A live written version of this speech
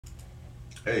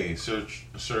Hey, sir,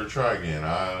 try again.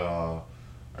 I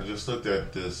just looked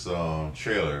at this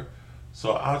trailer,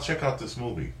 so I'll check out this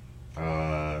movie.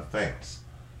 Thanks,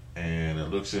 and it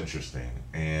looks interesting.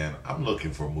 And I'm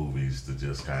looking for movies to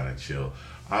just kind of chill.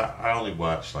 I only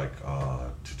watch like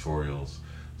tutorials,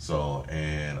 so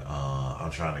and I'm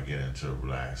trying to get into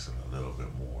relaxing a little bit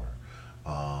more.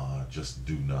 Just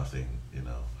do nothing, you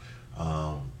know.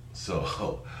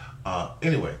 So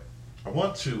anyway, I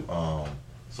want to.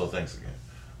 So thanks again.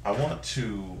 I want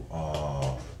to.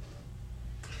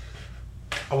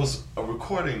 I was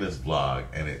recording this vlog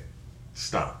and it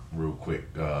stopped real quick.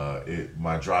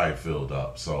 My drive filled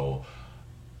up, so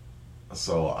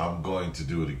I'm going to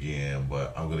do it again,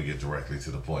 but I'm going to get directly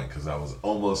to the point because I was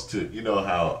almost to. You know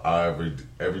how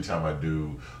every time I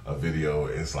do a video,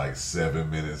 it's like 7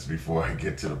 minutes before I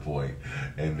get to the point,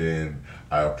 and then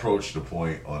I approach the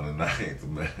point on the ninth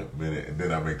minute, and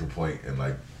then I make the point in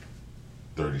like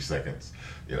 30 seconds,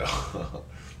 you know.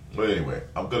 But anyway,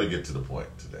 I'm going to get to the point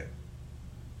today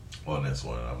on this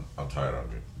one. I'm tired. I'm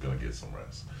going to get some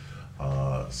rest.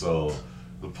 So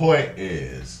the point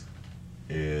is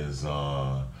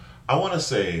I want to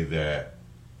say that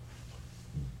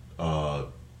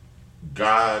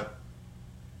God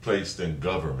placed in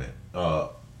government,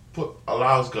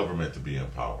 allows government to be in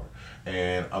power.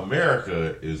 And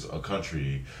America is a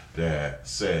country that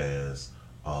says,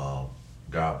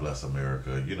 God bless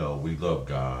America. You know, we love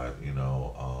God, you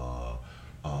know,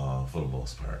 for the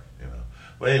most part, you know.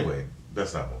 But anyway,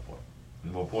 that's not my point.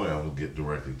 My point, I will get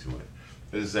directly to it,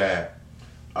 is that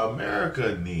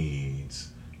America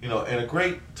needs, you know, in a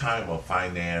great time of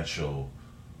financial,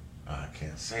 I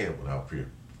can't say it without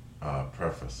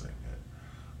prefacing it.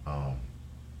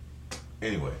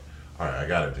 Anyway, all right, I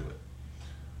got to do it.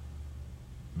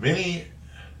 Many,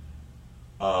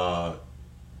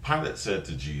 Pilate said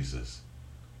to Jesus,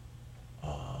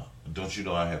 don't you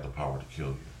know I have the power to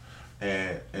kill you?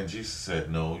 And Jesus said,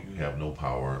 no, you have no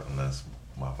power unless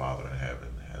my Father in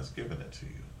heaven has given it to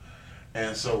you.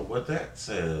 And so what that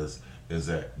says is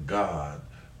that God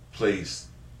placed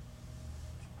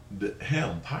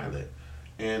Pilate,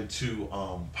 into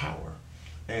power.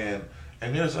 And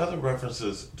there's other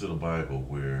references to the Bible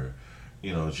where,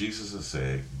 you know, Jesus has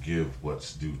said, give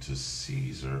what's due to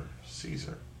Caesar,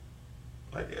 Caesar.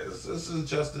 Like, yes, this is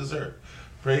just dessert.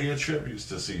 Pay your tributes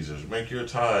to Caesars. Make your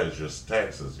tithes, your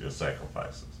taxes, your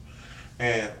sacrifices.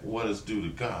 And what is due to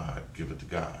God, give it to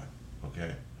God.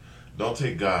 Okay? Don't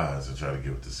take God's and try to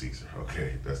give it to Caesar.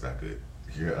 Okay? That's not good.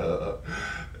 Yeah.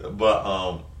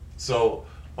 But so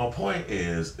my point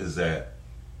is that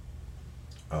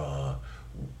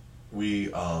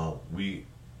we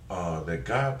that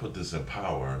God put this in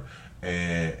power,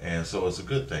 and so it's a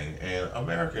good thing. And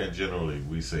America, and generally,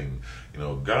 we sing, you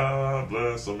know, God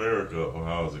bless America, or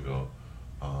how does it go?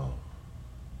 I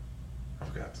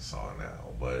forgot the song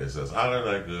now, but it says, honor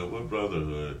thy good with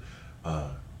brotherhood. My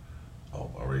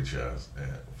Ray Charles.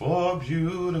 And for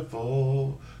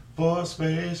beautiful, for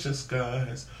spacious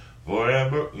skies,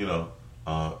 forever, you know,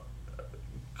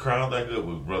 crown thy good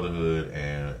with brotherhood,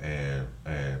 and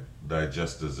thy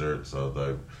just deserts of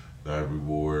thy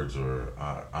rewards, or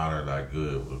honor thy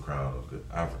good with a crown of good.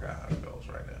 I forgot how it goes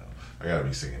right now. I gotta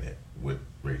be singing it with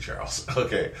Ray Charles.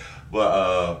 Okay.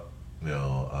 But you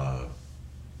know,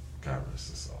 God rest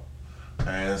his soul.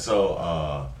 And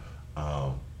so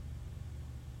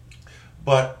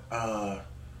but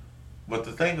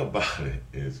the thing about it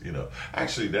is, you know,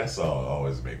 actually that song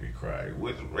always made me cry.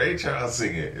 With Ray Charles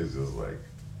singing it is just like,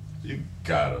 you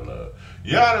gotta love.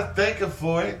 You ought to thank him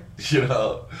for it. You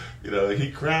know,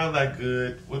 he crowned that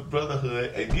good with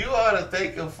brotherhood, and you ought to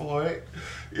thank him for it.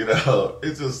 You know,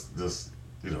 it just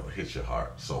you know, hits your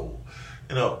heart, soul.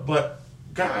 You know, but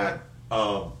God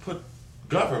put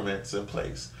governments in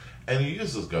place, and He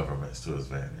uses governments to His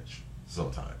advantage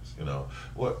sometimes. You know,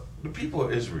 what the people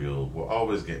of Israel were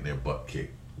always getting their butt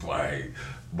kicked by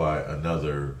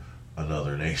another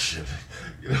nation.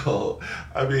 You know,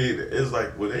 I mean, it's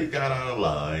like when they got out of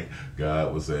line,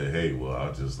 God would say, hey, well,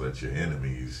 I'll just let your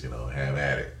enemies, you know, have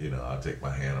at it. You know, I'll take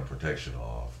my hand of protection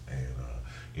off. And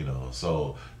you know,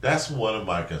 so that's one of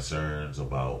my concerns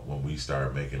about when we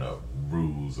start making up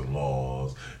rules and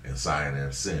laws and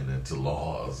signing sin into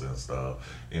laws and stuff.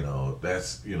 You know,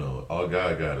 that's, you know, all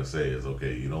God got to say is,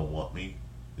 okay, you don't want me.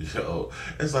 You know,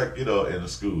 it's like, you know, in the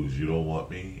schools, you don't want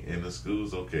me in the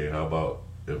schools. Okay, how about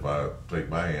if I take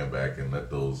my hand back and let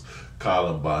those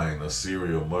Columbine or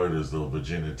serial murders, those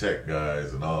Virginia Tech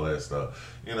guys and all that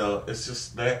stuff, you know, it's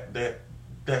just that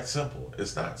simple.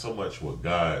 It's not so much what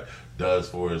God does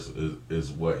for us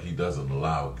is what He doesn't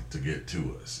allow to get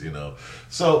to us, you know.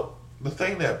 So the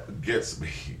thing that gets me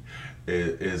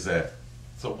is that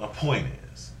So my point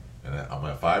is, and I'm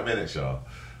at 5 minutes, y'all.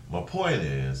 My point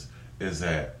is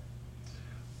that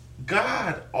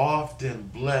God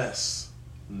often bless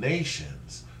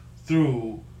nations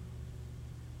through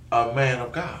a man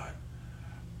of God.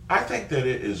 I think that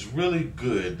it is really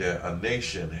good that a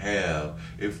nation have,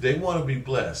 if they want to be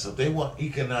blessed, if they want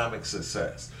economic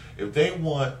success, if they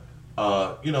want,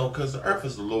 because the earth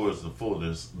is the Lord's, the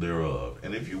fullness thereof.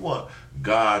 And if you want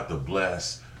God to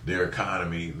bless their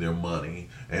economy, their money,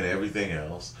 and everything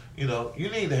else, you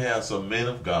need to have some men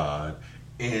of God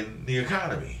in the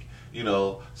economy,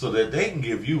 so that they can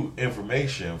give you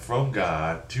information from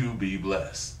God to be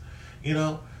blessed.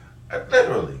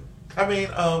 Literally. I mean,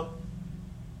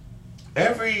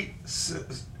 every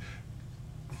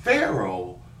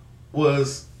Pharaoh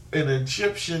was an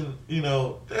Egyptian,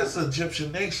 there's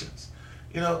Egyptian nations.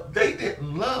 They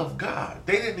didn't love God.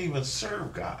 They didn't even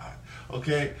serve God.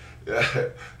 Okay?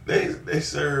 They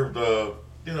served,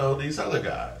 these other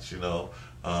gods, I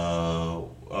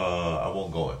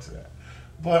won't go into that.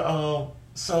 But,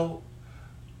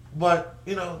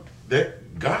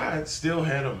 that God still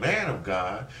had a man of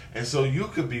God, and so you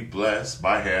could be blessed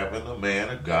by having a man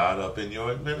of God up in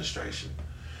your administration,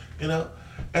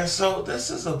 and so this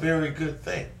is a very good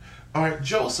thing. All right,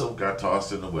 Joseph got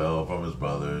tossed in the well from his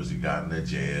brothers. He got into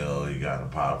jail. He got in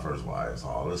Potiphar's wives.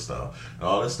 All this stuff, and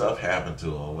all this stuff happened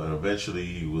to him, and eventually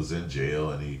he was in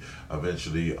jail, and he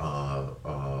eventually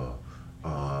wound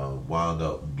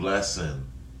up blessing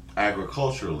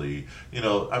agriculturally.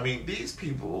 These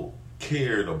people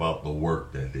cared about the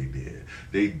work that they did.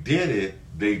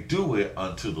 They do it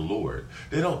unto the Lord.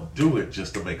 They don't do it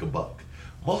just to make a buck.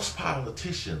 Most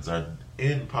politicians are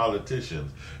in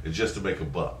politicians just to make a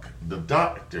buck. The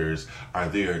doctors are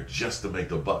there just to make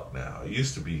a buck now. It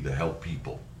used to be to help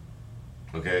people.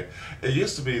 Okay? It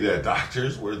used to be that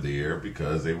doctors were there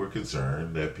because they were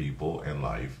concerned that people and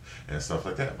life and stuff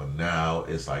like that. But now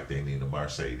it's like they need a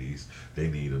Mercedes, they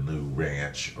need a new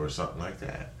ranch or something like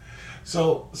that.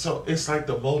 So it's like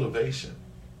the motivation.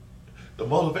 The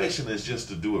motivation is just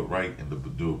to do it right and to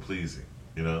do it pleasing,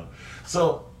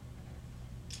 So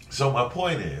my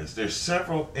point is, there's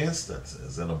several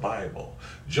instances in the Bible,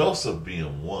 Joseph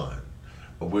being one,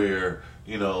 where,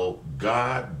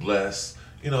 God blessed,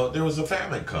 there was a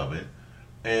famine coming,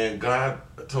 and God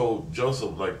told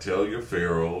Joseph, tell your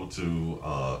Pharaoh to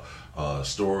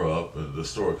store up the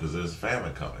store because there's a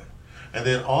famine coming. And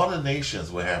then all the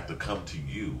nations would have to come to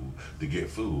you to get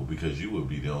food because you would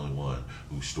be the only one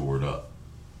who stored up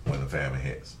when the famine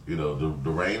hits. The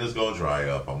rain is going to dry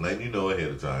up. I'm letting you know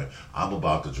ahead of time. I'm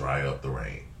about to dry up the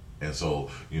rain. And so,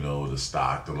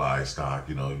 the livestock,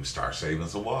 you start saving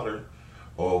some water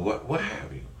or what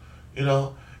have you.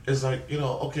 It's like,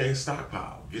 okay,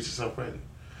 stockpile. Get yourself ready.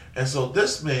 And so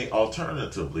this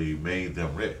alternatively made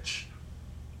them rich.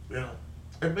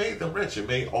 It made them rich. It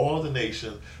made all the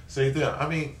nations say that.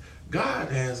 God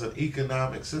has an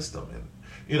economic system. And,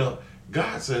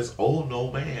 God says, owe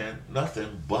no man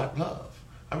nothing but love.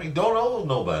 Don't owe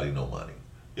nobody no money.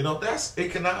 That's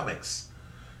economics.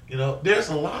 There's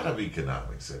a lot of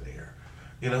economics in here.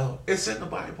 It's in the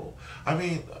Bible.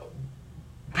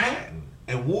 Patton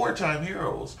and wartime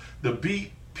heroes, to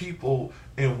beat people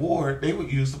in war, they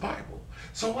would use the Bible.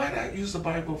 So why not use the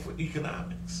Bible for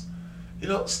economics?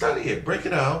 Study it, break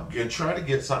it out, and try to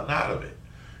get something out of it.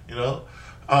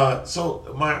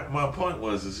 So my point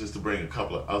is just to bring a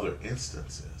couple of other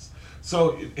instances.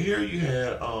 So here you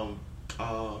had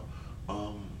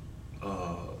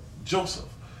Joseph,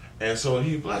 and so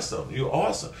he blessed them.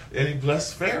 And he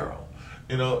blessed Pharaoh.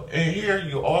 And here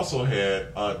you also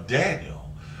had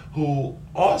Daniel, who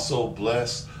also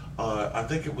blessed. I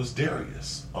think it was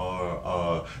Darius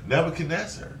or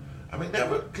Nebuchadnezzar.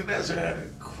 Nebuchadnezzar had a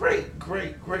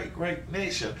great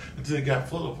nation until he got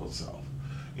full of himself,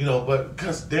 but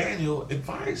because Daniel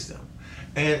advised him,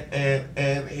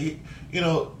 and he,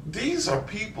 these are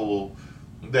people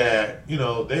that,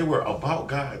 they were about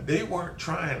God. They weren't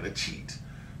trying to cheat,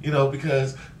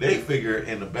 because they figure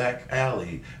in the back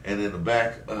alley and in the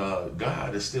back,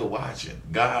 God is still watching.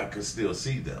 God could still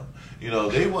see them.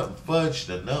 They wouldn't fudge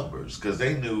the numbers because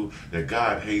they knew that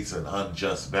God hates an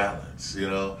unjust balance.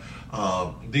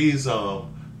 These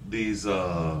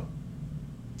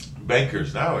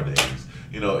bankers nowadays,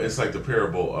 it's like the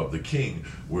parable of the king,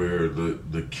 where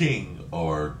the king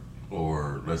or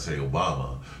let's say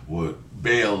Obama would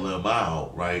bail them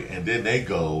out, right? And then they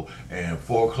go and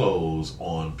foreclose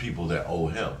on people that owe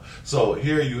him. So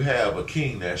here you have a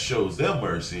king that shows them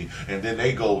mercy, and then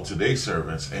they go to their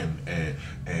servants and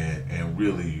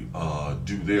really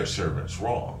do their servants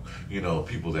wrong,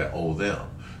 people that owe them.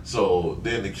 So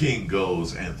then the king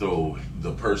goes and throw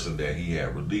the person that he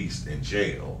had released in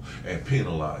jail and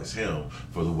penalize him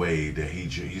for the way that he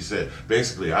said,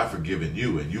 basically, I've forgiven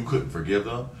you and you couldn't forgive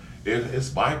them. It's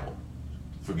Bible.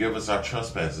 Forgive us our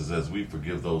trespasses as we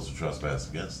forgive those who trespass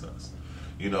against us.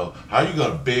 You know, how you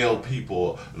going to bail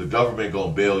people, the government going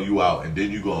to bail you out, and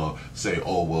then you going to say,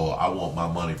 oh, well, I want my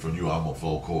money from you, I'm going to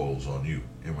throw coils on you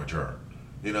in return.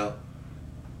 You know?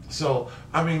 So,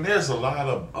 I mean, there's a lot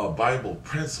of Bible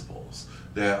principles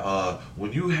that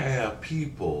when you have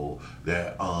people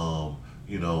that, are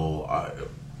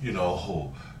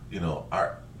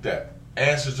that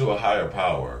answer to a higher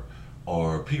power,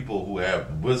 or people who have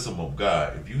wisdom of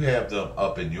God, if you have them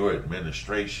up in your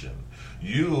administration,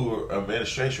 your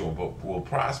administration will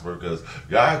prosper because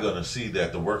God going to see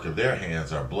that the work of their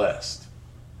hands are blessed.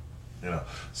 You know,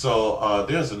 so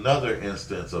there's another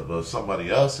instance of somebody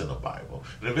else in the Bible,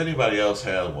 and if anybody else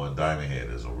has one, Diamond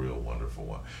Head is a real wonderful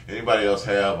one. Anybody else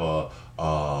have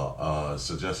a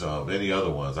suggestion of any other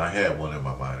ones? I had one in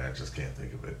my mind, I just can't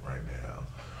think of it right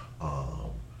now.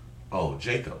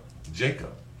 Jacob,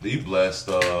 he blessed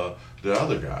the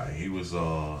other guy. He was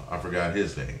I forgot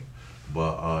his name,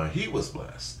 but he was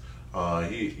blessed.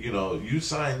 You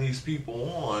sign these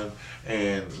people on,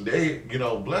 and they,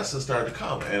 blessings start to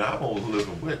come. And I'm a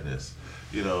living witness.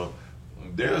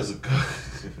 There's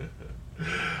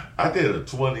I did a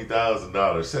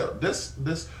 $20,000 sale.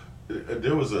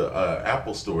 There was a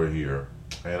Apple store here,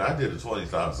 and I did a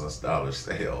 $20,000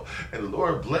 sale, and the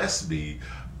Lord blessed me.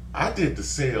 I did the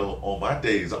sale on my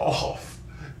days off.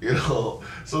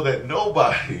 So that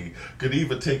nobody could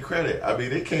even take credit. I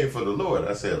mean, it came from the Lord.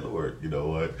 I said, Lord, you know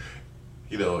what?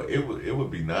 It would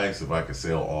be nice if I could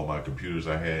sell all my computers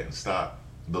I had in stock.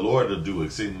 The Lord will do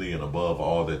exceedingly and above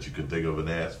all that you could think of and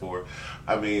ask for.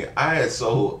 I mean, I had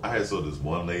sold this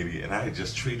one lady, and I had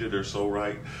just treated her so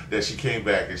right that she came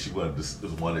back and she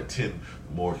wanted 10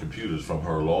 more computers from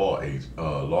her law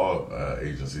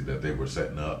agency that they were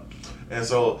setting up. And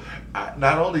so,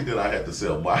 not only did I have to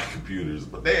sell my computers,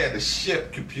 but they had to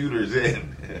ship computers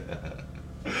in.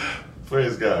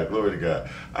 Praise God, glory to God.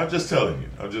 I'm just telling you.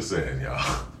 I'm just saying,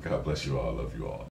 y'all. God bless you all. I love you all.